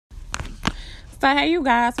So hey you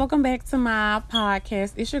guys, welcome back to my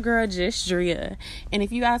podcast. It's your girl Just Drea. And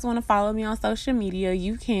if you guys want to follow me on social media,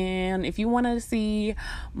 you can. If you want to see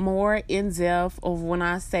more in depth of when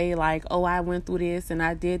I say like, oh, I went through this and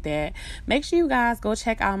I did that, make sure you guys go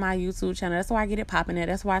check out my YouTube channel. That's where I get it popping at.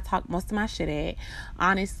 That's where I talk most of my shit at.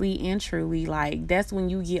 Honestly and truly, like that's when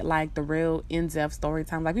you get like the real in-depth story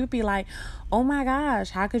time. Like people be like, oh my gosh,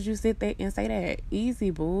 how could you sit there and say that? Easy,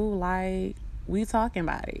 boo. Like we talking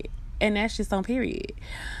about it. And that's just on period.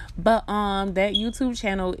 But that YouTube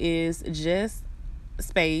channel is just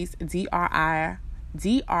space DRIA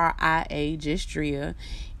Just Drea.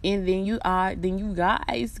 And then you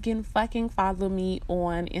guys can fucking follow me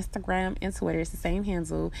on Instagram and Twitter. It's the same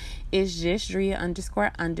handle. It's just Drea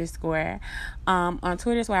 __. On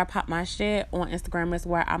Twitter is where I pop my shit. On Instagram is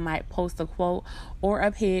where I might post a quote or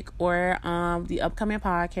a pic or the upcoming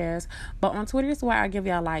podcast. But on Twitter is where I give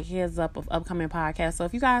y'all like heads up of upcoming podcasts. So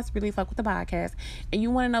if you guys really fuck with the podcast and you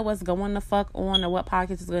want to know what's going the fuck on or what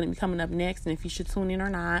podcast is going to be coming up next and if you should tune in or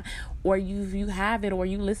not, or you have it or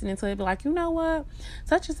you listening to it, be like, you know what,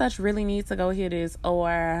 such and such really needs to go hear this,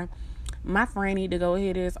 or my friend need to go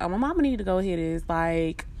hear this, or my mama need to go hear this.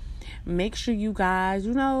 Like, make sure you guys,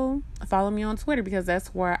 follow me on Twitter because that's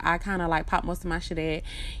where I kind of like pop most of my shit at.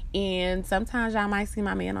 And sometimes y'all might see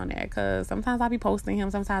my man on there because sometimes I be posting him,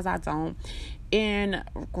 sometimes I don't. And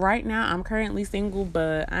right now I'm currently single,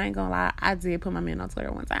 but I ain't gonna lie, I did put my man on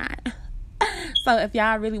Twitter one time. So if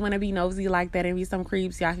y'all really want to be nosy like that and be some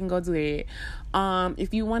creeps, y'all can go do it.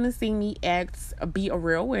 If you want to see me be a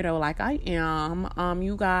real weirdo like I am,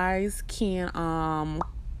 you guys can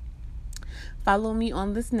follow me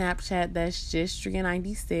on the Snapchat. That's just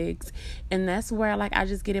Drea96, and that's where like I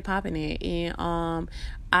just get it popping at. And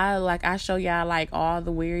I show y'all like all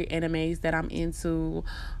the weird animes that I'm into.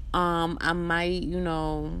 I might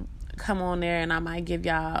come on there and I might give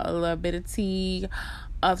y'all a little bit of tea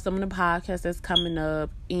of some of the podcasts that's coming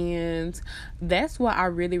up. And that's what I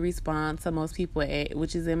really respond to most people at,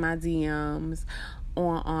 which is in my DMs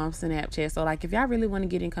on Snapchat. So like if y'all really want to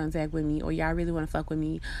get in contact with me or y'all really want to fuck with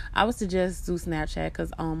me, I would suggest do Snapchat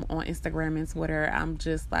because on Instagram and Twitter I'm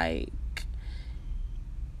just like,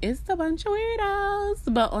 it's a bunch of weirdos.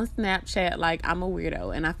 But on Snapchat, like, I'm a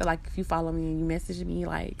weirdo. And I feel like if you follow me and you message me,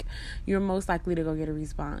 like, you're most likely to go get a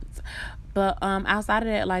response. But outside of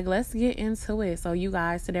that, like, let's get into it. So, you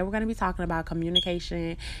guys, today we're going to be talking about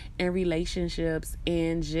communication and relationships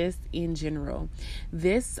and just in general.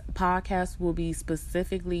 This podcast will be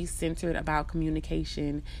specifically centered about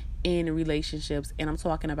communication in relationships. And I'm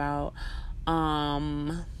talking about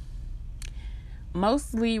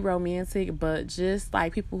mostly romantic, but just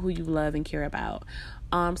like people who you love and care about.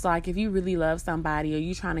 So like if you really love somebody or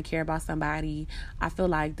you trying to care about somebody, I feel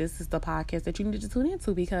like this is the podcast that you need to tune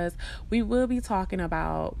into because we will be talking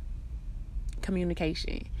about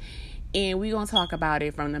communication. And we're going to talk about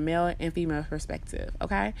it from the male and female perspective,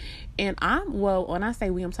 okay? And when I say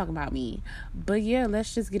we, I'm talking about me. But yeah,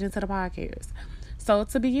 let's just get into the podcast. So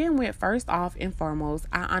to begin with, first off and foremost,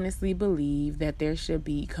 I honestly believe that there should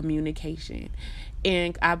be communication.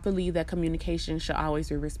 And I believe that communication should always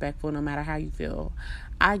be respectful no matter how you feel.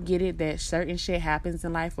 I get it that certain shit happens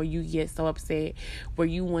in life where you get so upset, where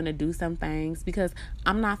you want to do some things, because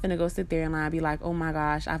I'm not finna go sit there and be like, oh my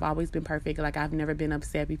gosh, I've always been perfect, like I've never been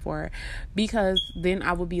upset before, because then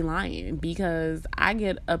I would be lying, because I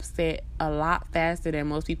get upset a lot faster than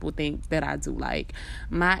most people think that I do. Like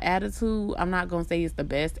my attitude, I'm not gonna say it's the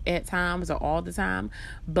best at times or all the time,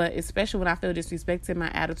 but especially when I feel disrespected,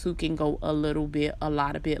 my attitude can go a lot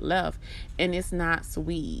of bit left, and it's not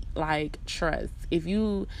sweet. Like, trust, if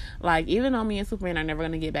you like, even though me and Superman are never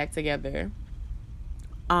gonna get back together,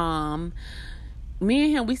 me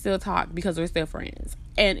and him, we still talk because we're still friends.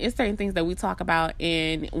 And it's certain things that we talk about,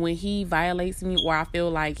 and when he violates me or I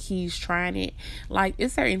feel like he's trying it, like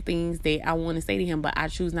it's certain things that I want to say to him, but I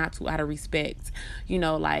choose not to out of respect,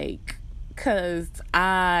 like, cause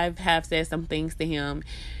I have said some things to him,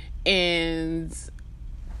 and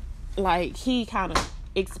like he kind of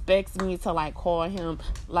expects me to like call him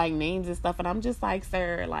like names and stuff, and I'm just like,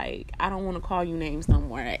 sir, like I don't want to call you names no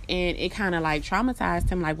more. And it kind of like traumatized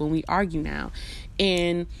him, like when we argue now,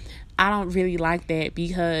 and I don't really like that,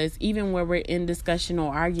 because even when we're in discussion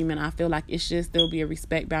or argument, I feel like it should still be a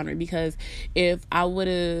respect boundary. Because if I would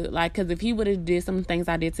have because if he would have did some things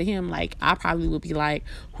I did to him, like I probably would be like,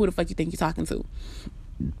 who the fuck you think you're talking to?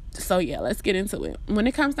 So yeah, let's get into it. When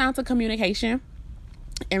it comes down to communication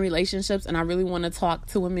in relationships, and I really want to talk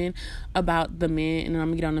to women about the men, and then I'm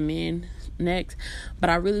gonna get on the men next, but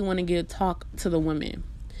I really want to talk to the women.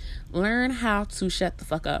 Learn how to shut the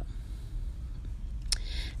fuck up.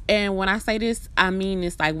 And when I say this, I mean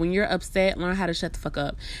it's like when you're upset, learn how to shut the fuck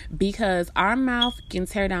up. Because our mouth can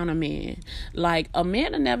tear down a man. Like, a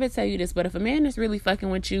man will never tell you this, but if a man is really fucking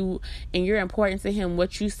with you and you're important to him,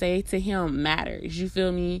 what you say to him matters. You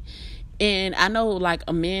feel me? And I know, like,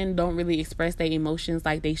 a man don't really express their emotions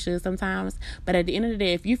like they should sometimes. But at the end of the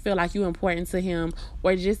day, if you feel like you're important to him,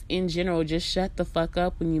 or just in general, just shut the fuck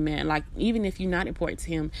up when you mad. Like, even if you're not important to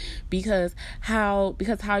him, because how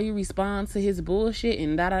you respond to his bullshit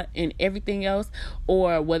and and everything else,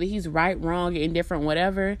 or whether he's right, wrong, indifferent,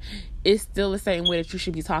 whatever, it's still the same way that you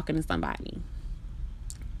should be talking to somebody.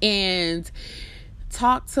 And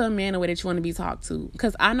talk to a man the way that you want to be talked to.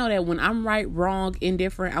 Because I know that when I'm right, wrong,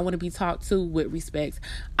 indifferent, I want to be talked to with respect.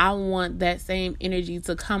 I want that same energy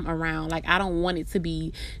to come around. Like, I don't want it to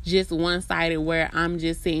be just one-sided where I'm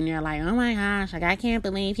just sitting there like, oh my gosh, like, I can't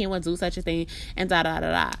believe he would do such a thing and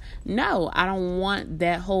da-da-da-da. No, I don't want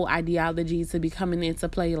that whole ideology to be coming into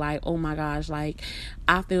play like, oh my gosh, like,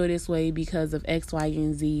 I feel this way because of X, Y,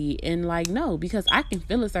 and Z. And like, no, because I can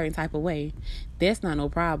feel a certain type of way. That's not no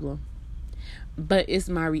problem. But it's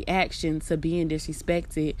my reaction to being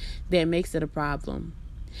disrespected that makes it a problem.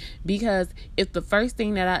 Because if the first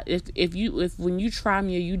thing that if when you try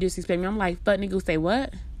me or you disrespect me, I'm like, fuck nigga, say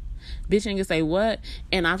what? Bitch nigga say what?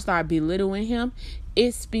 And I start belittling him,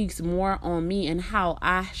 it speaks more on me and how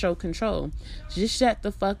I show control. Just shut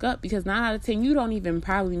the fuck up, because 9 out of 10, you don't even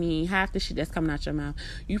probably mean half the shit that's coming out your mouth.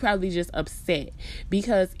 You probably just upset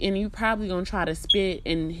and you probably gonna try to spit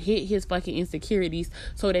and hit his fucking insecurities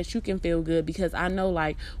so that you can feel good. Because I know,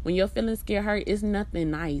 like, when your feelings get hurt, it's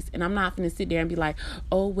nothing nice. And I'm not gonna sit there and be like,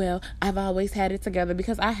 oh well, I've always had it together,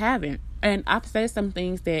 because I haven't. And I've said some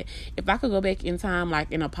things that if I could go back in time,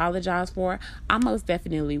 like, and apologize for, I most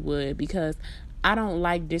definitely would. Because I don't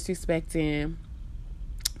like disrespecting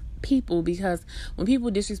people, because when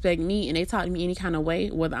people disrespect me and they talk to me any kind of way,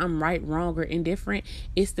 whether I'm right, wrong, or indifferent,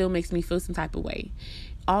 it still makes me feel some type of way.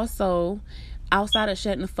 Also, outside of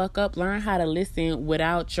shutting the fuck up, learn how to listen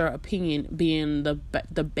without your opinion being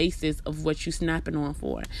the basis of what you snapping on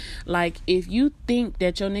for. Like, if you think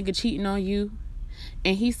that your nigga cheating on you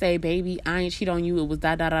and he say, baby, I ain't cheat on you, it was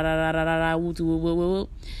da da da da da da da woo woo woo woo,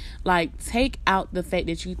 like, take out the fact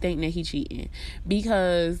that you think that he cheating,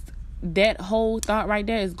 because that whole thought right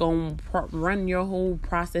there is going to run your whole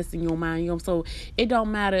process in your mind. You know? So it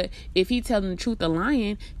don't matter if he telling the truth or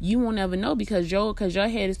lying, you won't ever know, because your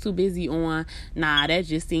head is too busy on, nah, that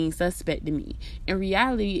just seems suspect to me. In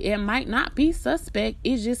reality, it might not be suspect,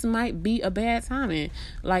 it just might be a bad timing.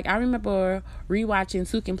 Like, I remember rewatching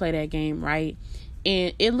Tukin play that game, right?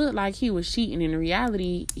 And it looked like he was cheating. In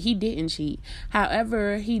reality, he didn't cheat.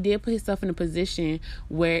 However, he did put himself in a position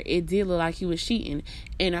where it did look like he was cheating.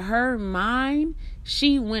 In her mind,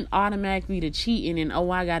 she went automatically to cheating and,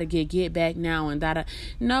 oh, I gotta get back now and that.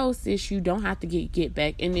 No, sis, you don't have to get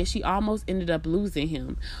back. And then she almost ended up losing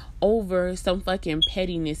him over some fucking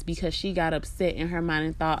pettiness, because she got upset in her mind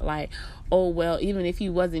and thought like, oh well, even if he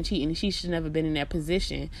wasn't cheating, she should never been in that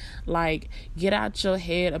position. Like, get out your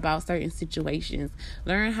head about certain situations.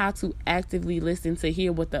 Learn how to actively listen to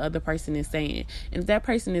hear what the other person is saying. And if that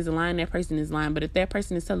person is lying, that person is lying. But if that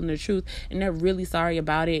person is telling the truth and they're really sorry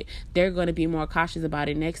about it, they're going to be more cautious about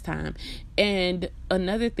it next time. And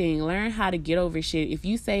another thing, learn how to get over shit. If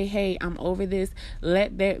you say, hey, I'm over this,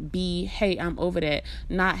 let that be, hey, I'm over that.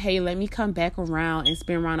 Not, hey, let me come back around and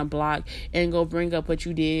spin around a block and go bring up what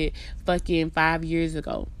you did fucking 5 years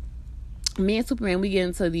ago. Me and Superman, we get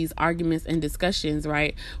into these arguments and discussions,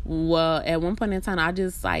 right? Well, at one point in time, I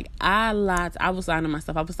was lying to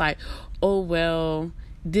myself. I was like, oh, well,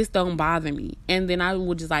 this don't bother me. And then I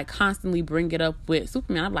would just like constantly bring it up with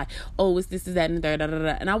Superman. I'm like, oh, it's this, is that, and the third, da, da,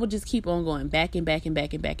 da. And I would just keep on going back and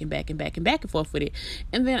forth with it.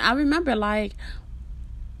 And then I remember, like,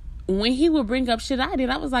 when he would bring up shit I did,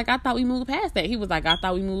 I was like, I thought we moved past that. He was like, I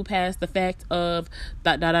thought we moved past the fact of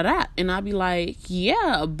da da da da. And I'd be like,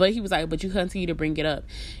 yeah, but he was like, but you continue to bring it up.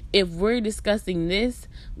 If we're discussing this,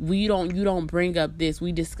 you don't bring up this.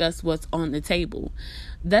 We discuss what's on the table.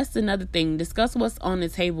 That's another thing. Discuss what's on the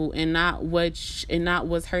table and not what's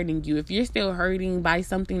hurting you. If you're still hurting by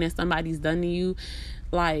something that somebody's done to you,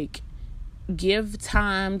 like, give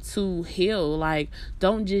time to heal. Like,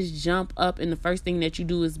 don't just jump up and the first thing that you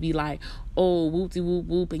do is be like, oh, whoopty whoop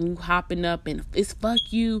whoop, and you hopping up and it's fuck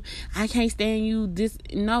you, I can't stand you, this.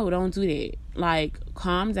 No, don't do that. Like,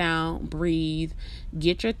 calm down, breathe,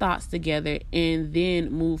 get your thoughts together, and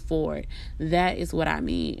then move forward. That is what I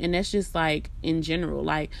mean. And that's just like in general.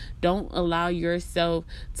 Like, don't allow yourself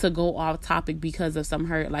to go off topic because of some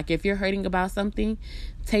hurt. Like, if you're hurting about something,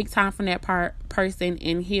 take time from that person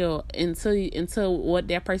and heal until what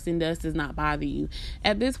that person does not bother you.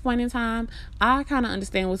 At this point in time, I kind of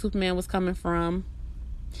understand where Superman was coming from.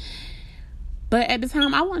 But at the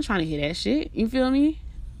time, I wasn't trying to hear that shit. You feel me?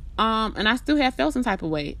 And I still have felt some type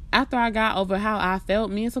of way. After I got over how I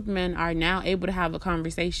felt, me and Superman are now able to have a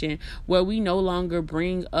conversation where we no longer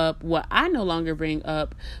bring up I no longer bring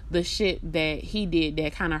up the shit that he did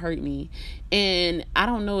that kind of hurt me. And I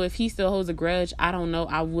don't know if he still holds a grudge. I don't know.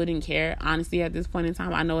 I wouldn't care, honestly, at this point in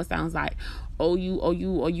time. I know it sounds like, you a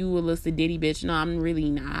little sadiddy bitch. No, I'm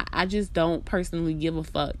really not. I just don't personally give a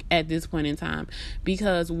fuck at this point in time.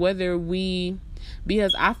 Because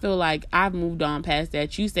I feel like I've moved on past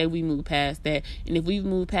that. You say we moved past that. And if we've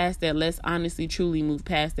moved past that, let's honestly, truly move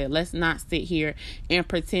past that. Let's not sit here and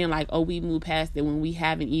pretend like, we moved past it when we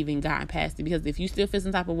haven't even gotten past it. Because if you still feel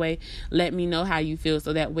some type of way, let me know how you feel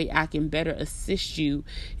so that way I can better assist you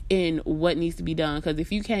in what needs to be done. Because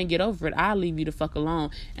if you can't get over it, I'll leave you the fuck alone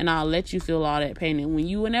and I'll let you feel all that pain. And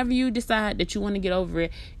whenever you decide that you want to get over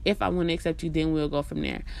it, if I want to accept you, then we'll go from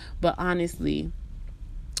there. But honestly,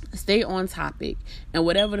 stay on topic, and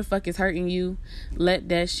whatever the fuck is hurting you, let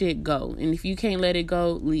that shit go. And if you can't let it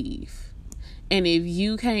go, leave. And if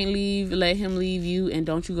you can't leave, let him leave you, and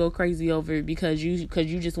don't you go crazy over it because you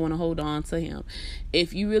just want to hold on to him.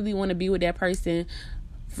 If you really want to be with that person,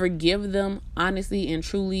 forgive them honestly and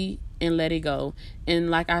truly, and let it go. And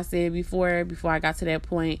like I said before I got to that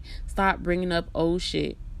point, stop bringing up old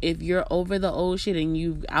shit. If you're over the old shit and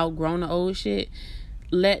you've outgrown the old shit,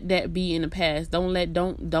 let that be in the past. Don't let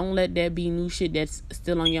that be new shit that's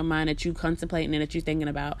still on your mind that you contemplating and that you're thinking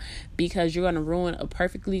about, because you're gonna ruin a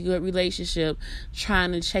perfectly good relationship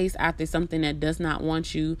trying to chase after something that does not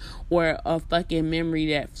want you, or a fucking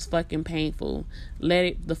memory that's fucking painful. Let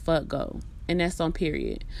it the fuck go. And that's on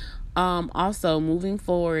period. Also moving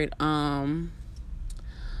forward,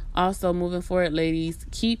 ladies,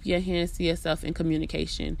 keep your hands to yourself in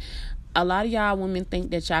communication. A lot of y'all women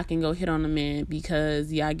think that y'all can go hit on a man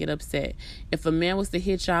because y'all get upset. If a man was to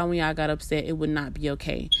hit y'all when y'all got upset, it would not be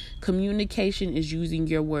okay. Communication is using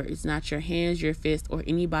your words, not your hands, your fists, or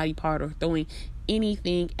any body part, or throwing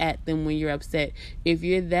anything at them when you're upset. If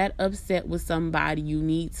you're that upset with somebody, you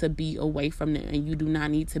need to be away from them, and you do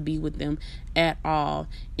not need to be with them at all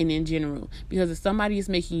and in general. Because if somebody is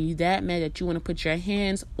making you that mad that you want to put your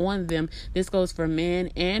hands on them, this goes for man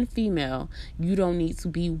and female, you don't need to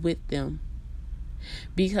be with them.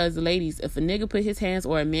 Because ladies, if a nigga put his hands,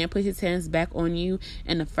 or a man put his hands back on you,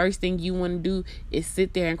 and the first thing you want to do is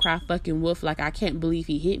sit there and cry fucking wolf like, I can't believe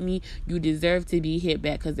he hit me, you deserve to be hit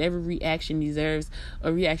back. Because every reaction deserves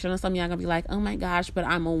a reaction. I know some of y'all gonna be like, oh my gosh, but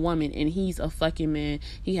I'm a woman and he's a fucking man,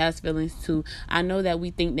 he has feelings too. I know that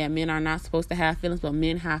we think that men are not supposed to have feelings, but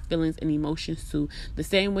men have feelings and emotions too. The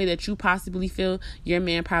same way that you possibly feel, your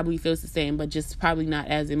man probably feels the same, but just probably not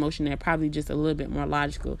as emotional, probably just a little bit more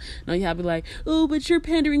logical. Now y'all be like, oh, but you're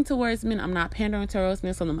pandering towards men. I'm not pandering towards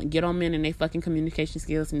men, so I'm gonna get on men and they fucking communication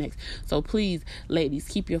skills next. So please, ladies,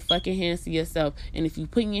 keep your fucking hands to yourself. And if you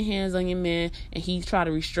putting your hands on your man and he try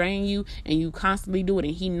to restrain you and you constantly do it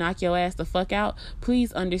and he knock your ass the fuck out,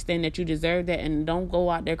 please understand that you deserve that, and don't go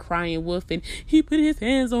out there crying wolf and he put his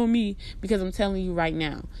hands on me. Because I'm telling you right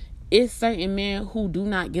now, it's certain men who do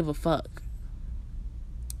not give a fuck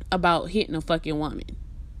about hitting a fucking woman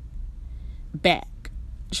back.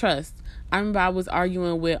 Trust. I remember I was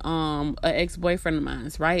arguing with an ex-boyfriend of mine,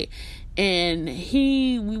 right? And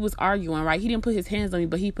we was arguing, right? He didn't put his hands on me,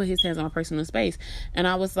 but he put his hands on my personal space. And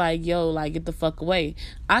I was like, yo, like, get the fuck away.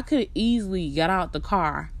 I could easily got out the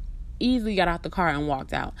car and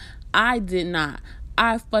walked out. I did not.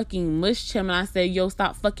 I fucking mushed him and I said, yo,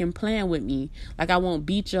 stop fucking playing with me. Like, I won't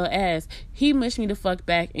beat your ass. He mushed me the fuck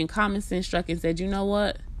back, and common sense struck and said, you know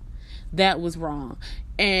what? That was wrong.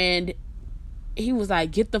 And he was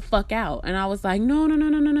like, get the fuck out. And I was like, no.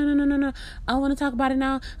 I want to talk about it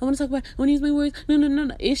now. I want to talk about it. I want to use my words.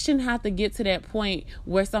 No. It shouldn't have to get to that point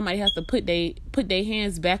where somebody has to put their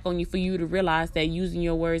hands back on you for you to realize that using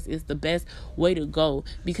your words is the best way to go.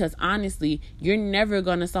 Because honestly, you're never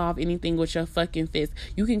going to solve anything with your fucking fist.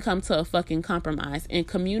 You can come to a fucking compromise. And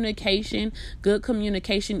communication, good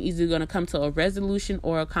communication, is either going to come to a resolution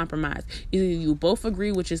or a compromise. Either you both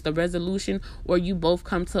agree, which is the resolution, or you both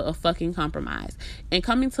come to a fucking compromise. And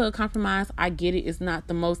coming to a compromise, I get it, it's not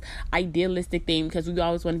the most idealistic thing, because we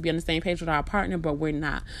always want to be on the same page with our partner, but we're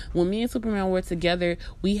not. When me and Superman were together,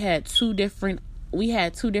 we had two different we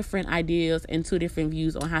had two different ideas and two different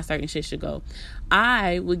views on how certain shit should go.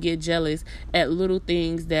 I would get jealous at little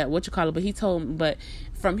things that but he told me, but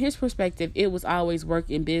from his perspective, it was always work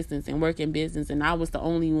and business, and I was the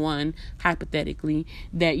only one, hypothetically,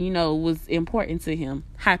 that, was important to him,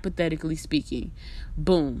 hypothetically speaking.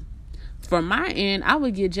 Boom. From my end, I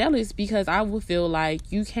would get jealous because I would feel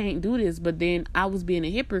like you can't do this, but then I was being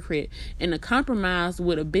a hypocrite, and the compromise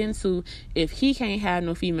would have been to, if he can't have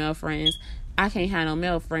no female friends, I can't have no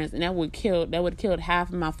male friends, and that would killed half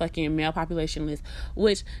of my fucking male population list,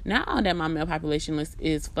 which now that my male population list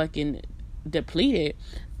is fucking depleted,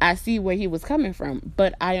 I see where he was coming from.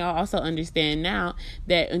 But I also understand now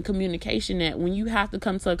that in communication, that when you have to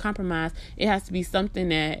come to a compromise, it has to be something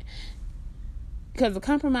that, because a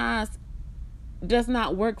compromise does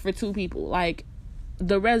not work for two people. Like,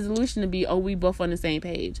 the resolution to be, we both on the same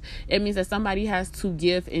page. It means that somebody has to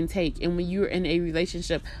give and take. And when you're in a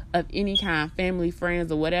relationship of any kind, family,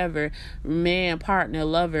 friends, or whatever, man, partner,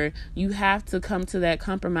 lover, you have to come to that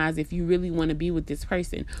compromise if you really want to be with this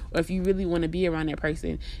person, or if you really want to be around that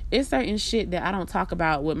person. It's certain shit that I don't talk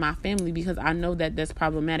about with my family because I know that that's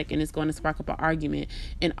problematic and it's going to spark up an argument.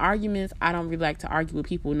 In arguments, I don't really like to argue with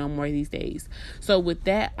people no more these days. So with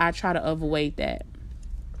that, I try to avoid that.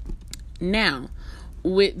 Now,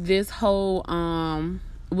 with this whole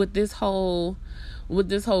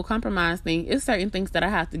compromise thing, it's certain things that I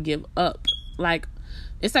have to give up. Like,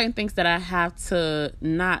 it's certain things that I have to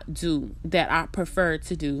not do that I prefer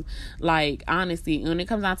to do. Like, honestly, when it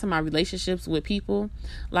comes down to my relationships with people,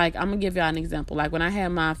 like, I'm gonna give y'all an example. Like, when I had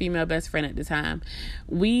my female best friend at the time,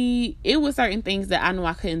 it was certain things that I knew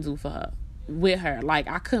I couldn't do for her. With her, like,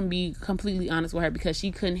 I couldn't be completely honest with her because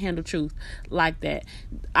she couldn't handle truth like that.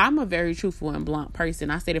 I'm a very truthful and blunt person.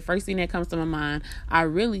 I say the first thing that comes to my mind. I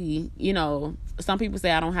really, some people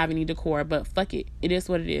say I don't have any decor, but fuck it, it is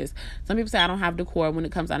what it is. Some people say I don't have decor when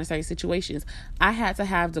it comes down to certain situations. I had to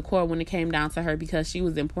have decor when it came down to her because she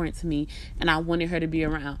was important to me and I wanted her to be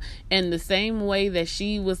around. And the same way that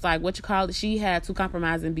she was like, she had to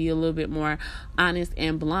compromise and be a little bit more honest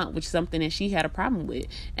and blunt, which is something that she had a problem with.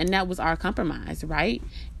 And that was our compromise, right?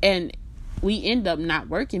 And we end up not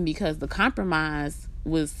working because the compromise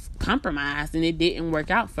was compromised and it didn't work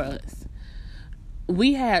out for us.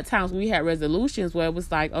 We had times we had resolutions where it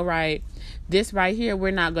was like, all right, this right here,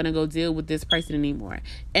 we're not going to go deal with this person anymore.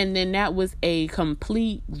 And then that was a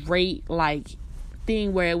complete rate, like,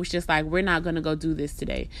 thing where it was just like, we're not going to go do this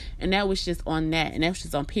today. And that was just on that. And that was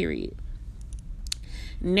just on period.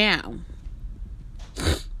 Now,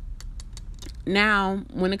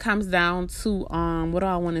 when it comes down to, what do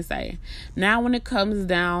I want to say? Now, when it comes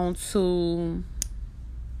down to,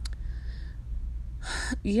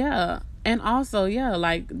 and also,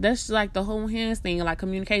 like, that's like the whole hands thing, like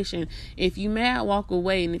communication. If you mad, walk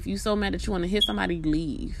away. And if you so mad that you want to hit somebody,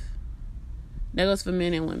 leave. That goes for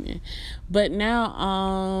men and women. But now,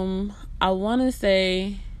 I want to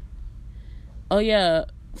say,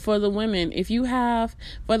 for the women,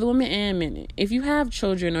 for the women and men, if you have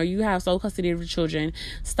children or you have sole custody of your children,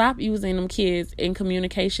 stop using them kids in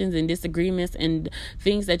communications and disagreements and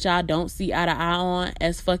things that y'all don't see eye to eye on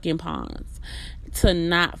as fucking pawns. For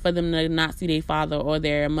them to not see their father or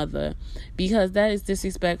their mother, because that is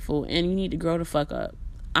disrespectful and you need to grow the fuck up.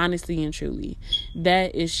 Honestly and truly,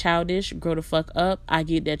 that is childish. Grow the fuck up. I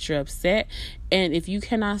get that you're upset, and if you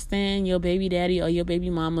cannot stand your baby daddy or your baby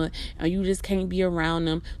mama and you just can't be around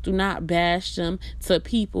them, do not bash them to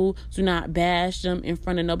people. Do not bash them in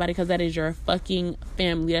front of nobody, because that is your fucking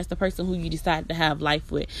family. That's the person who you decide to have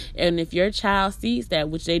life with. And if your child sees that,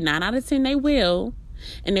 which they 9 out of 10 they will,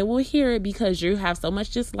 and they will hear it because you have so much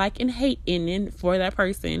dislike and hate in it for that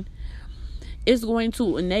person, it's going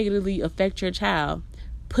to negatively affect your child.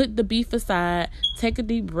 Put the beef aside, take a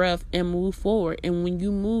deep breath, and move forward. And when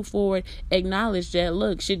you move forward, acknowledge that,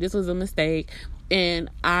 look, shit, this was a mistake, and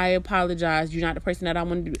I apologize. You're not the person that I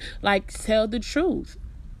want to do. Like, tell the truth.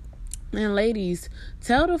 And ladies,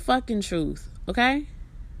 tell the fucking truth, okay?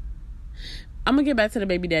 I'm going to get back to the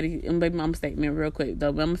baby daddy and baby mama statement real quick,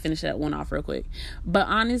 though. But I'm going to finish that one off real quick. But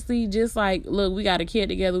honestly, just like, look, we got a kid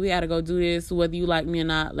together. We got to go do this. Whether you like me or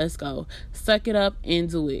not, let's go. Suck it up and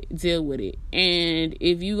do it. Deal with it. And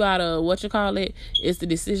if you got it's the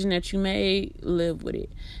decision that you made, live with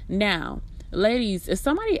it. Now, ladies, if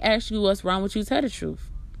somebody asks you what's wrong with you, tell the truth.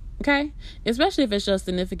 Okay? Especially if it's your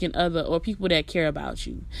significant other or people that care about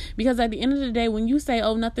you. Because at the end of the day, when you say,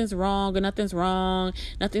 nothing's wrong, or nothing's wrong,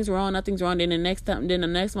 then the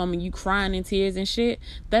next moment you crying in tears and shit,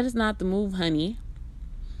 that is not the move, honey.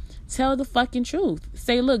 tell the fucking truth.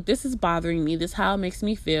 Say, look, this is bothering me. This is how it makes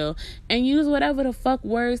me feel. And use whatever the fuck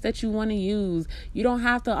words that you want to use. You don't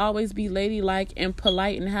have to always be ladylike and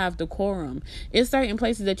polite and have decorum. It's certain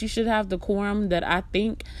places that you should have decorum that I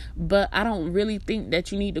think, but I don't really think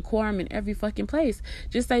that you need decorum in every fucking place.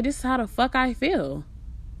 Just say, this is how the fuck I feel.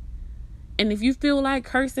 And if you feel like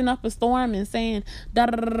cursing up a storm and saying da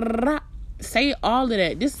da da da, say all of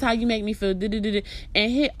that. This is how you make me feel,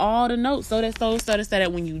 and hit all the notes so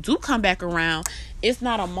that when you do come back around, it's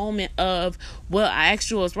not a moment of, well, I asked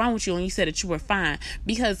you what's wrong with you and you said that you were fine.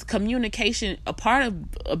 Because communication, a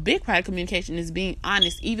big part of communication is being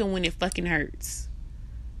honest, even when it fucking hurts.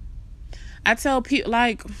 I tell people,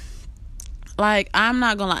 like I'm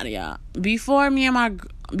not gonna lie to y'all. Before me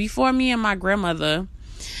and my grandmother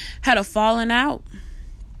had a falling out,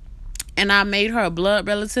 and I made her a blood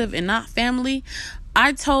relative and not family,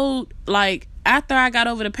 I told, after I got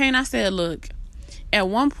over the pain, I said, look, at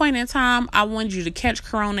one point in time, I wanted you to catch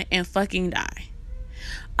corona and fucking die.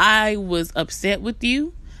 I was upset with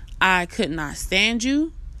you. I could not stand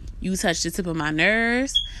you. You touched the tip of my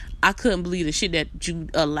nerves. I couldn't believe the shit that you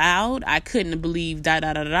allowed. I couldn't believe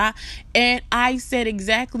da. And I said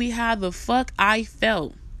exactly how the fuck I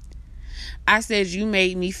felt. I said, you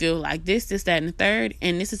made me feel like this, that, and the third,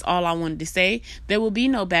 and this is all I wanted to say. There will be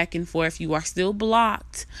no back and forth. You are still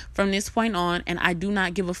blocked from this point on, and I do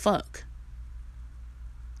not give a fuck.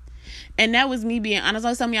 And that was me being honest.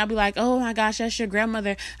 Like, some of y'all be like, oh my gosh, that's your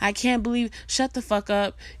grandmother. I can't believe. Shut the fuck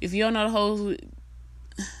up. If you don't know the whole,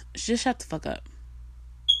 just shut the fuck up.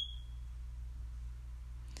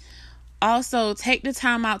 Also, take the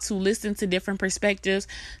time out to listen to different perspectives.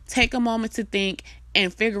 Take a moment to think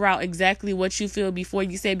and figure out exactly what you feel before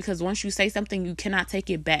you say, because once you say something, you cannot take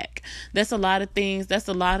it back. That's a lot of things. That's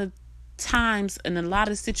a lot of times and a lot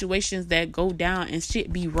of situations that go down and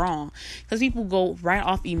shit be wrong, because people go right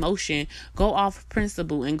off emotion, go off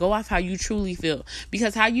principle, and go off how you truly feel,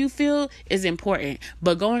 because how you feel is important,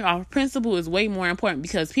 but going off principle is way more important,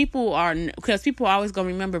 because people are always gonna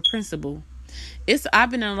remember principle. I've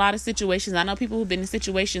been in a lot of situations. I know people who've been in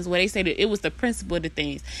situations where they say that it was the principle of the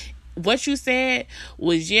things. What you said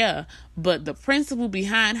was, yeah, but the principle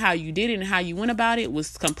behind how you did it and how you went about it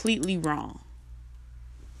was completely wrong.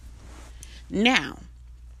 Now,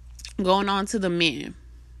 going on to the men.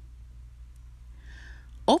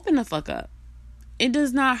 Open the fuck up. It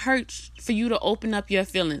does not hurt for you to open up your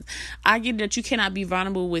feelings. I get that you cannot be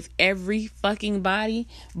vulnerable with every fucking body,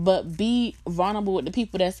 but be vulnerable with the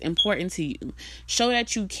people that's important to you. Show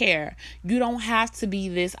that you care. You don't have to be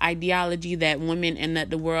this ideology that women and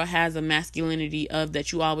that the world has a masculinity of,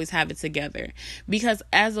 that you always have it together. Because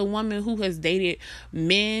as a woman who has dated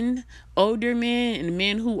men, older men, and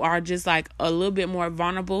men who are just like a little bit more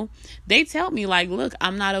vulnerable, they tell me like, look,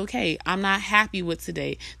 I'm not okay. I'm not happy with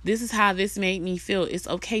today. This is how this made me feel. It's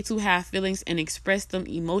okay to have feelings and express them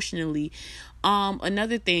emotionally.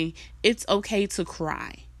 Another thing, it's okay to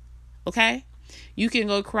cry. Okay? You can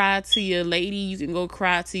go cry to your lady. You can go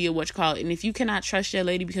cry to your and if you cannot trust your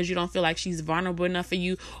lady because you don't feel like she's vulnerable enough for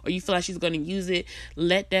you, or you feel like she's going to use it,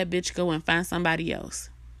 let that bitch go and find somebody else.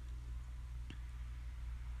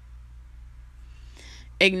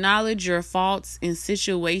 Acknowledge your faults in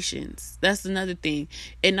situations. That's another thing.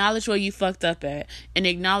 Acknowledge where you fucked up at, and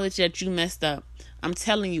acknowledge that you messed up. I'm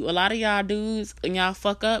telling you, a lot of y'all dudes, when y'all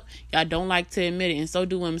fuck up, y'all don't like to admit it, and so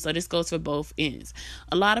do women, so this goes for both ends.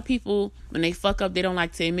 A lot of people, when they fuck up, they don't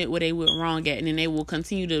like to admit where they went wrong at, and then they will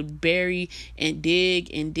continue to bury and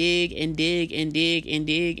dig and dig and dig and dig and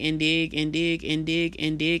dig and dig and dig and dig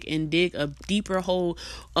and dig and dig a deeper hole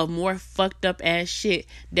of more fucked up ass shit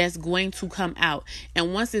that's going to come out.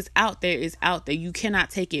 And once it's out there, it's out there. You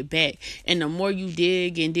cannot take it back. And the more you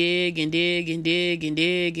dig and dig and dig and dig and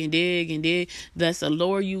dig and dig and dig, the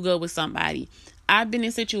lower you go with somebody. I've been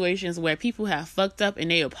in situations where people have fucked up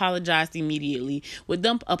and they apologized immediately. With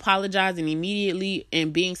them apologizing immediately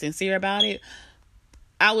and being sincere about it,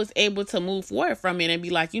 I was able to move forward from it and be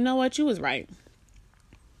like, you know what, you was right.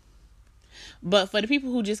 But for the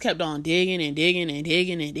people who just kept on digging and digging and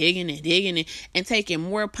digging and digging and digging and taking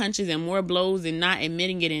more punches and more blows and not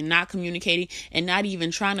admitting it and not communicating and not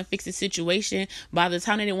even trying to fix the situation, by the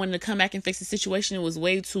time they wanted to come back and fix the situation, it was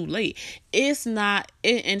way too late. It's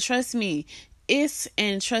trust me,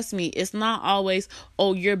 it's not always,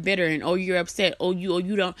 oh, you're bitter and oh, you're upset, oh,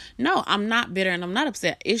 you don't. No, I'm not bitter and I'm not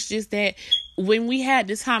upset. It's just that when we had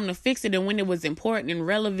this time to fix it and when it was important and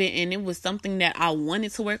relevant and it was something that I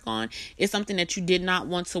wanted to work on, it's something that you did not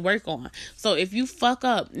want to work on. So if you fuck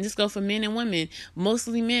up, and this go for men and women,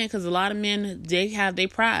 mostly men, because a lot of men, they have their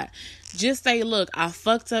pride. Just say, look, I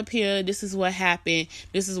fucked up here. This is what happened.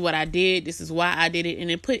 This is what I did. This is why I did it. And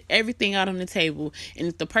then put everything out on the table. And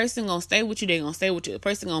if the person gonna stay with you, they gonna stay with you. If the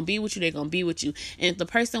person gonna be with you, they gonna be with you. And if the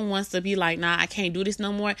person wants to be like, nah, I can't do this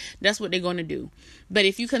no more, that's what they're gonna do. But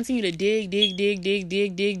if you continue to dig,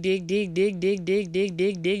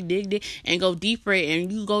 and go deeper,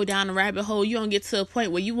 and you go down the rabbit hole, you don't get to a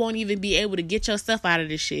point where you won't even be able to get yourself out of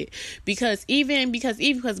this shit. Because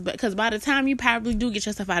by the time you probably do get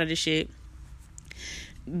yourself out of this shit,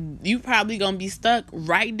 you probably gonna be stuck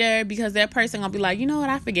right there, because that person gonna be like, you know what,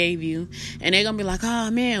 I forgave you. And they're gonna be like,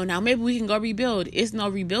 oh man, now maybe we can go rebuild. It's no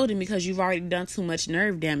rebuilding, because you've already done too much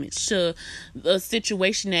nerve damage to a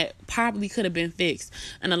situation that probably could have been fixed.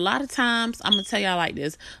 And a lot of times, I'm gonna tell y'all like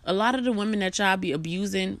this, a lot of the women that y'all be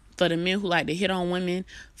abusing, for the men who like to hit on women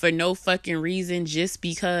for no fucking reason, just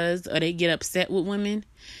because, or they get upset with women,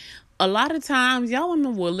 a lot of times y'all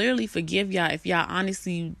women will literally forgive y'all if y'all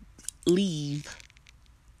honestly leave,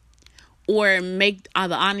 or make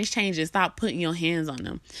the honest change and stop putting your hands on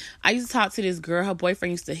them. I used to talk to this girl, her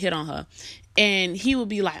boyfriend used to hit on her, and he would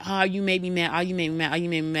be like, oh, you made me mad, oh, you made me mad, oh, you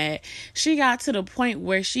made me mad. She got to the point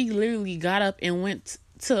where she literally got up and went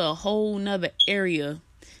to a whole nother area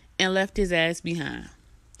and left his ass behind.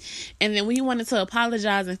 And then when he wanted to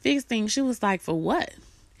apologize and fix things, she was like, for what?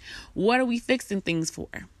 What are we fixing things for?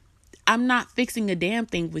 I'm not fixing a damn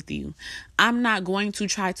thing with you. I'm not going to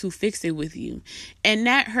try to fix it with you. And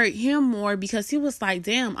that hurt him more, because he was like,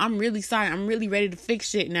 damn, I'm really sorry. I'm really ready to fix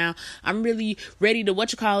shit now. I'm really ready to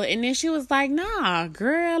And then she was like, nah,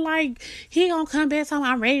 girl, like, he gonna come back talking,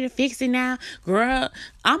 I'm ready to fix it now. Girl,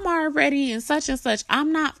 I'm already in such and such.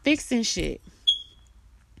 I'm not fixing shit.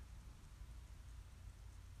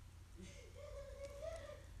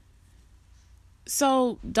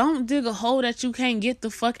 So don't dig a hole that you can't get the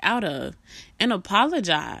fuck out of, and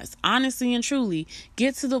apologize honestly and truly.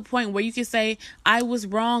 Get to the point where you can say, I was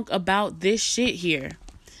wrong about this shit here.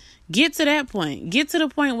 Get to that point. Get to the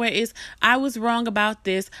point where it's, I was wrong about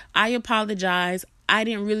this. I apologize. I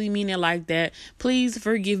didn't really mean it like that. Please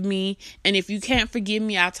forgive me. And if you can't forgive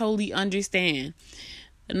me, I totally understand.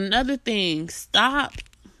 Another thing, stop.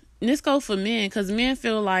 And this goes for men, because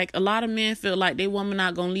a lot of men feel like they woman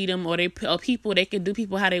not gonna lead them, or they can do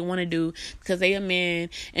people how they want to do because they a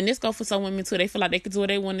man. And this goes for some women too. They feel like they can do what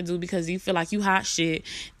they want to do because you feel like you hot shit,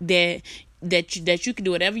 that you can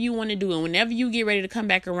do whatever you want to do, and whenever you get ready to come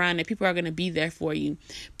back around, that people are gonna be there for you.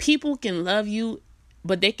 People can love you,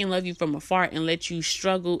 but they can love you from afar and let you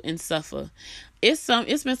struggle and suffer. It's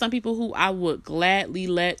been some people who I would gladly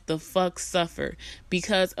let the fuck suffer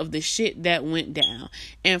because of the shit that went down.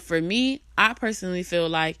 And for me, I personally feel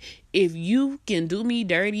like if you can do me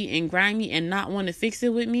dirty and grimy and not want to fix it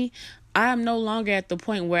with me, I'm no longer at the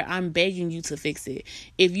point where I'm begging you to fix it.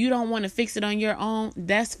 If you don't want to fix it on your own,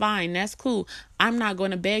 that's fine. That's cool. I'm not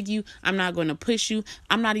going to beg you. I'm not going to push you.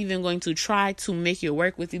 I'm not even going to try to make it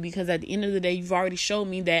work with you, because at the end of the day, you've already showed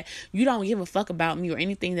me that you don't give a fuck about me or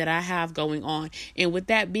anything that I have going on. And with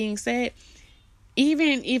that being said,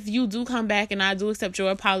 even if you do come back and I do accept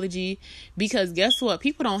your apology, because guess what?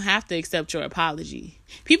 People don't have to accept your apology.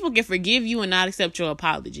 People can forgive you and not accept your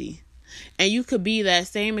apology. And you could be that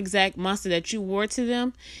same exact monster that you were to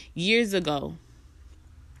them years ago.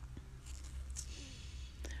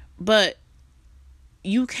 But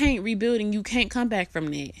you can't rebuild, and you can't come back from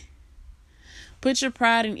that. Put your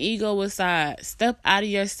pride and ego aside. Step out of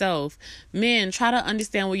yourself. Men, try to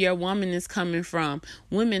understand where your woman is coming from.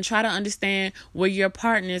 Women, try to understand where your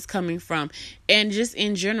partner is coming from. And just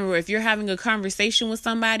in general, if you're having a conversation with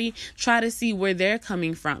somebody, try to see where they're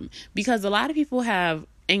coming from. Because a lot of people have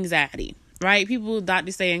anxiety, right?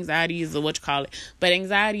 Doctors say anxiety is but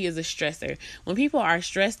anxiety is a stressor. When people are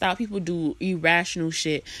stressed out, people do irrational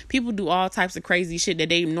shit. People do all types of crazy shit that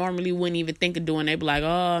they normally wouldn't even think of doing. They be like,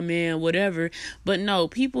 oh man, whatever. But no,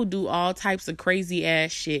 people do all types of crazy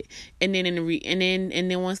ass shit. And then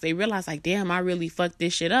and then once they realize, like, damn, I really fucked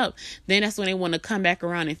this shit up, then that's when they want to come back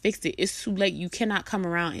around and fix it. It's too late. You cannot come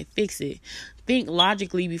around and fix it. Think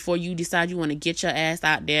logically before you decide you want to get your ass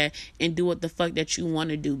out there and do what the fuck that you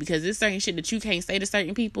want to do. Because there's certain shit that you can't say to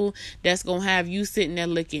certain people that's going to have you sitting there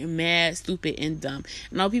looking mad, stupid, and dumb.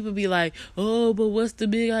 And all people be like, oh, but what's the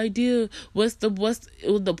big idea?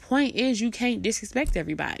 The point is, you can't disrespect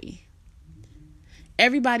everybody.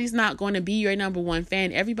 Everybody's not going to be your number one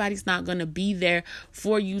fan. Everybody's not going to be there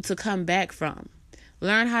for you to come back from.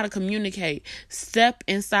 Learn how to communicate. Step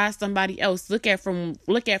inside somebody else. Look at from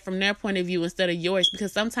their point of view instead of yours.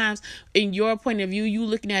 Because sometimes in your point of view, you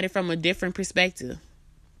looking at it from a different perspective.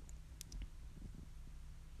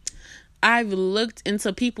 I've looked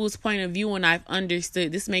into people's point of view and I've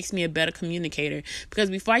understood. This makes me a better communicator, because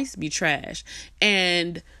before I used to be trash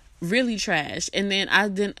and really trash. And then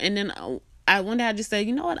one day I just said,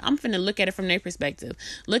 you know what? I'm finna look at it from their perspective.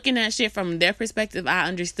 Looking at shit from their perspective, I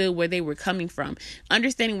understood where they were coming from.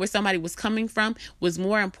 Understanding where somebody was coming from was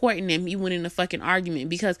more important than me winning a fucking argument.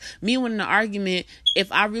 Because me winning an argument,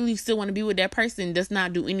 if I really still want to be with that person, does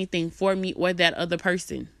not do anything for me or that other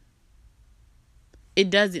person. It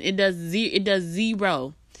doesn't. It does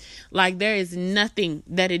zero. Like, there is nothing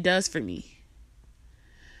that it does for me.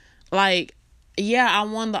 Like, yeah, I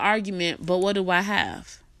won the argument, but what do I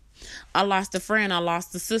have? I lost a friend, I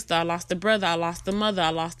lost a sister, I lost a brother, I lost a mother, I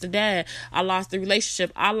lost a dad, I lost a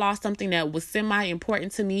relationship. I lost something that was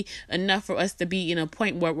semi-important to me, enough for us to be in a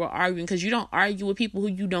point where we're arguing. Because you don't argue with people who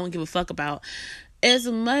you don't give a fuck about. As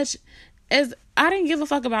much as I didn't give a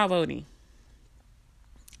fuck about voting.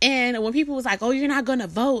 And when people was like, oh, you're not going to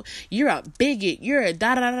vote, you're a bigot, you're a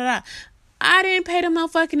da-da-da-da-da. I didn't pay the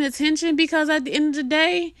motherfucking attention, because at the end of the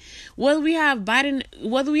day, whether we have Biden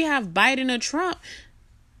or Trump,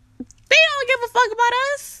 they don't give a fuck about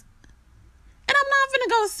us. And I'm not finna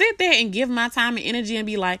go sit there and give my time and energy and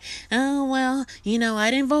be like, oh, well, I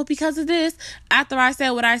didn't vote because of this. After I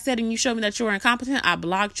said what I said and you showed me that you were incompetent, I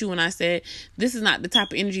blocked you and I said, this is not the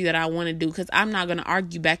type of energy that I want to do, because I'm not going to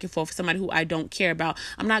argue back and forth with somebody who I don't care about.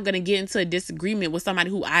 I'm not going to get into a disagreement with somebody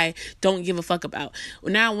who I don't give a fuck about.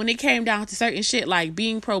 Now, when it came down to certain shit like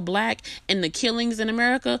being pro-black and the killings in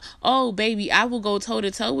America, oh, baby, I will go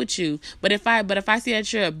toe-to-toe with you. But if I see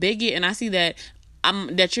that you're a bigot and I see that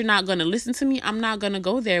that you're not going to listen to me, I'm not going to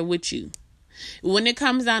go there with you. When it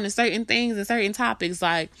comes down to certain things and certain topics,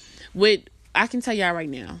 like I can tell y'all right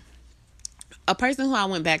now, a person who I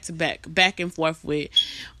went back and forth with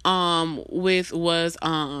was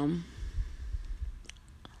I'm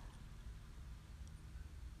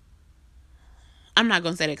not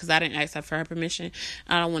going to say that because I didn't ask her for her permission.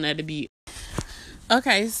 I don't want that to be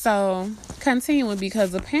okay. So continuing,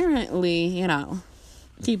 because apparently,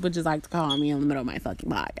 people just like to call me in the middle of my fucking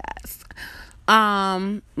podcast.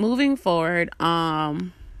 Moving forward,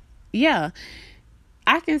 yeah,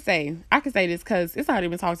 I can say this because it's already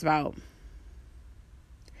been talked about.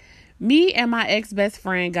 Me and my ex-best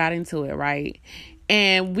friend got into it, right?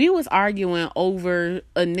 And we was arguing over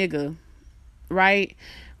a nigga, right?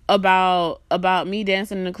 About me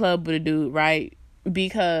dancing in the club with a dude, right?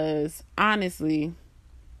 Because honestly,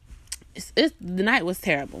 the night was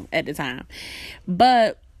terrible at the time,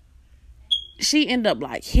 but she ended up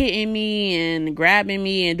like hitting me and grabbing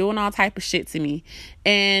me and doing all type of shit to me,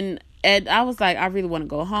 and I was like, I really want to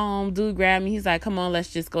go home. Dude grabbed me. He's like, come on,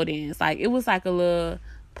 let's just go dance. Like, it was like a little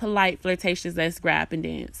polite flirtatious, let's grab and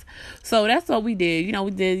dance. So that's what we did. We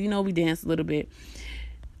danced a little bit.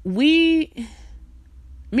 Me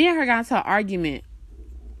and her got into an argument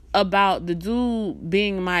about the dude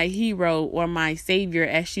being my hero or my savior,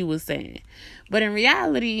 as she was saying. But in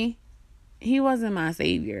reality, he wasn't my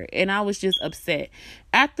savior, and I was just upset.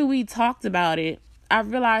 After we talked about it, I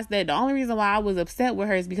realized that the only reason why I was upset with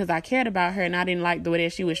her is because I cared about her and I didn't like the way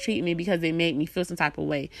that she was treating me, because it made me feel some type of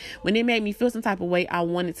way. When it made me feel some type of way, I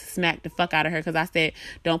wanted to smack the fuck out of her, because I said,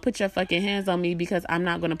 don't put your fucking hands on me, because I'm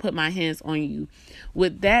not going to put my hands on you.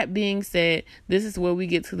 With that being said, this is where we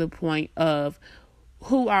get to the point of,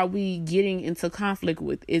 who are we getting into conflict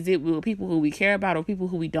with? Is it with people who we care about or people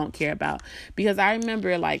who we don't care about? Because I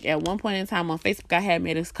remember, like, at one point in time on Facebook, I had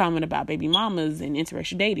made this comment about baby mamas and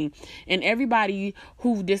interracial dating. And everybody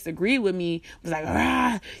who disagreed with me was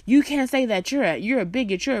like, you can't say that. You're a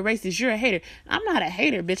bigot. You're a racist. You're a hater. I'm not a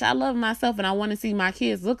hater, bitch. I love myself and I want to see my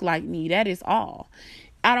kids look like me. That is all.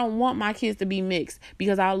 I don't want my kids to be mixed,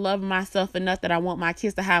 because I love myself enough that I want my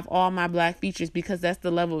kids to have all my black features, because that's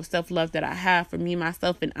the level of self-love that I have for me,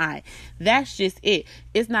 myself, and I. That's just it.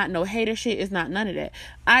 It's not no hater shit. It's not none of that.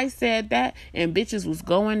 I said that and bitches was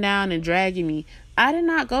going down and dragging me. I did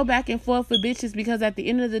not go back and forth with bitches, because at the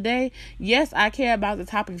end of the day, yes, I care about the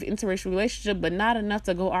topic of interracial relationship, but not enough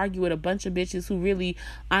to go argue with a bunch of bitches who really,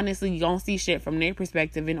 honestly, don't see shit from their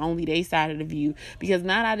perspective and only their side of the view. Because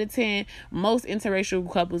 9 out of 10, most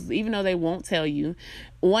interracial couples, even though they won't tell you,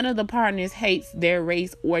 one of the partners hates their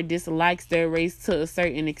race or dislikes their race to a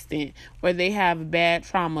certain extent, or they have bad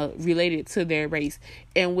trauma related to their race.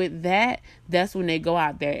 And with that, that's when they go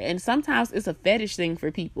out there. And sometimes it's a fetish thing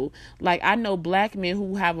for people. Like, I know black men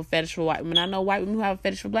who have a fetish for white women. I know white women who have a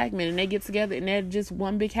fetish for black men, and they get together and they're just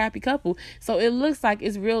one big happy couple. So it looks like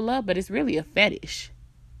it's real love, but it's really a fetish.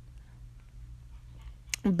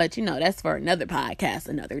 But that's for another podcast,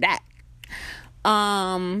 another day.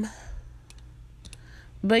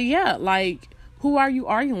 But yeah, like, Who are you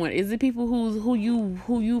arguing with? Is it people who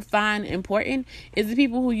you find important? Is it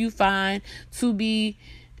people who you find to be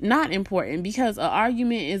not important? Because an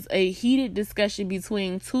argument is a heated discussion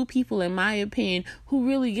between two people, in my opinion, who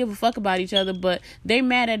really give a fuck about each other, but they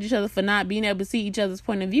mad at each other for not being able to see each other's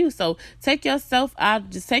point of view. So take yourself out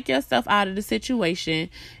of the situation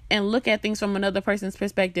and look at things from another person's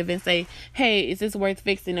perspective and say, hey, is this worth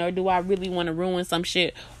fixing, or do I really want to ruin some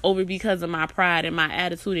shit over because of my pride and my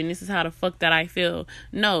attitude and this is how the fuck that I feel?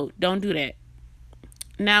 No, don't do that.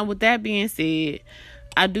 Now, with that being said,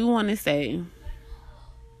 I do want to say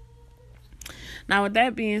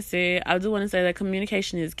that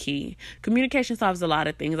communication is key. Communication solves a lot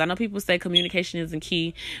of things. I know people say communication isn't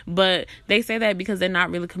key, but they say that because they're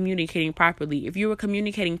not really communicating properly. If you were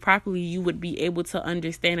communicating properly, you would be able to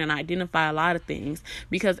understand and identify a lot of things,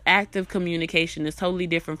 because active communication is totally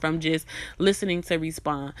different from just listening to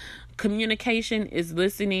respond. Communication is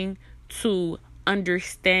listening to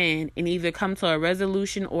understand and either come to a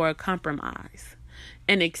resolution or a compromise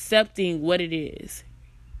and accepting what it is.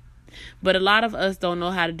 But a lot of us don't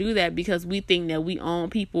know how to do that because we think that we own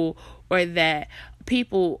people or that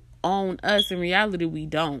people own us. In reality, we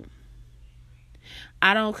don't.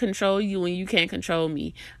 I don't control you and you can't control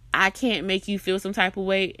me. I can't make you feel some type of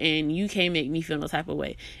way and you can't make me feel no type of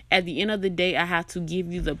way. At the end of the day, I have to give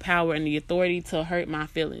you the power and the authority to hurt my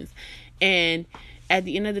feelings. And at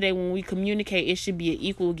the end of the day, when we communicate, it should be an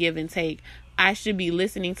equal give and take. I should be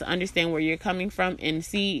listening to understand where you're coming from and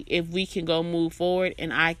see if we can go move forward,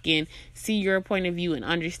 and I can see your point of view and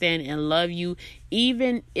understand and love you,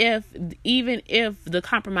 even if the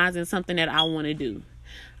compromise is something that I want to do.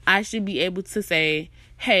 I should be able to say,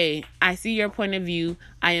 hey, I see your point of view.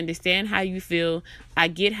 I understand how you feel. I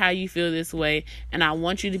get how you feel this way, and I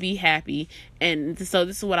want you to be happy. And so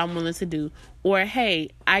this is what I'm willing to do. Or,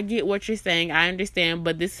 hey, I get what you're saying. I understand,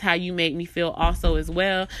 but this is how you make me feel also as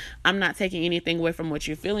well. I'm not taking anything away from what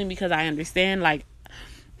you're feeling because I understand, like,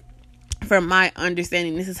 from my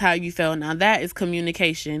understanding, this is how you feel. Now, that is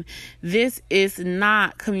communication. This is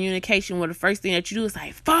not communication where the first thing that you do is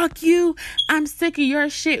like, fuck you, I'm sick of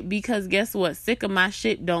your shit. Because guess what? Sick of my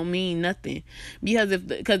shit don't mean nothing. Because if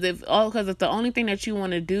the only thing that you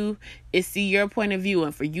want to do is see your point of view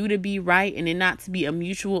and for you to be right and it not to be a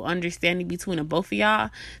mutual understanding between the both of y'all,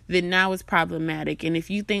 then now it's problematic. And if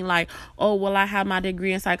you think like, oh, well, I have my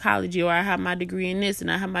degree in psychology, or I have my degree in this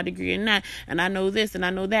and I have my degree in that, and I know this and I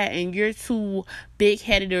know that, and you're too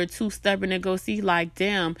big-headed or too stubborn to go see, like,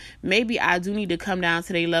 damn, maybe I do need to come down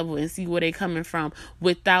to their level and see where they're coming from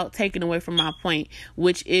without taking away from my point,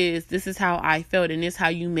 which is, this is how I felt and this is how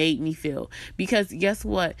you made me feel. Because guess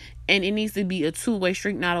what? And it needs to be a two-way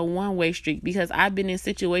street, not a one-way street. Because I've been in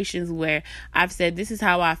situations where I've said, this is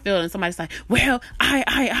how I feel. And somebody's like, well, I.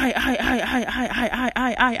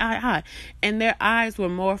 And their eyes were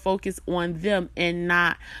more focused on them and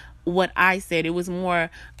not what I said. It was more,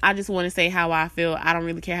 I just want to say how I feel. I don't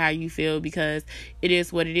really care how you feel because it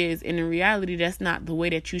is what it is. And in reality, that's not the way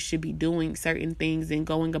that you should be doing certain things and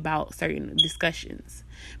going about certain discussions.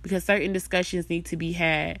 Because certain discussions need to be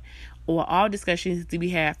had, or all discussions to be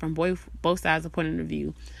had from both sides of point of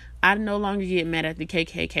view. I no longer get mad at the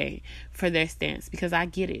KKK for their stance because I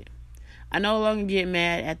get it. I no longer get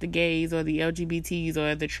mad at the gays or the LGBTs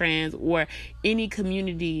or the trans or any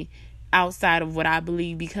community outside of what I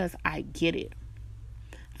believe because I get it.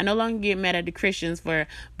 I no longer get mad at the Christians for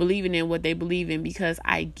believing in what they believe in because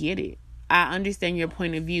I get it. I understand your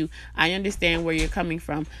point of view. I understand where you're coming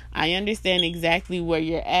from. I understand exactly where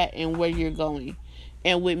you're at and where you're going.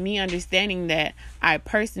 And with me understanding that, I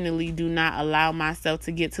personally do not allow myself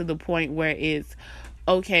to get to the point where it's,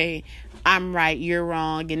 okay, I'm right, you're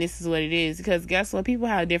wrong, and this is what it is. Because guess what? People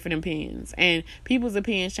have different opinions. And people's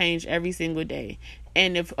opinions change every single day.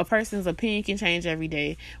 And if a person's opinion can change every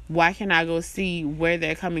day, why can't I go see where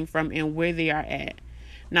they're coming from and where they are at?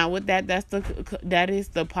 Now, with that, that is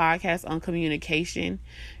the podcast on communication.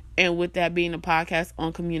 And with that being a podcast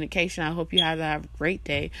on communication, I hope you guys have a great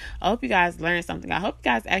day. I hope you guys learn something. I hope you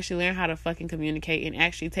guys actually learn how to fucking communicate and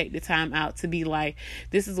actually take the time out to be like,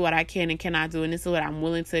 this is what I can and cannot do, and this is what I'm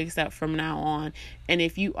willing to accept from now on. And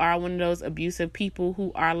if you are one of those abusive people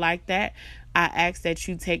who are like that, I ask that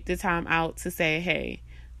you take the time out to say, hey,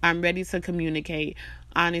 I'm ready to communicate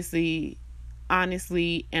honestly,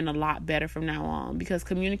 and a lot better from now on, because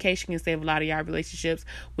communication can save a lot of y'all relationships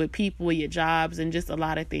with people, with your jobs, and just a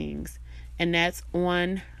lot of things. And that's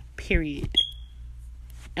on period.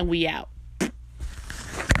 And we out.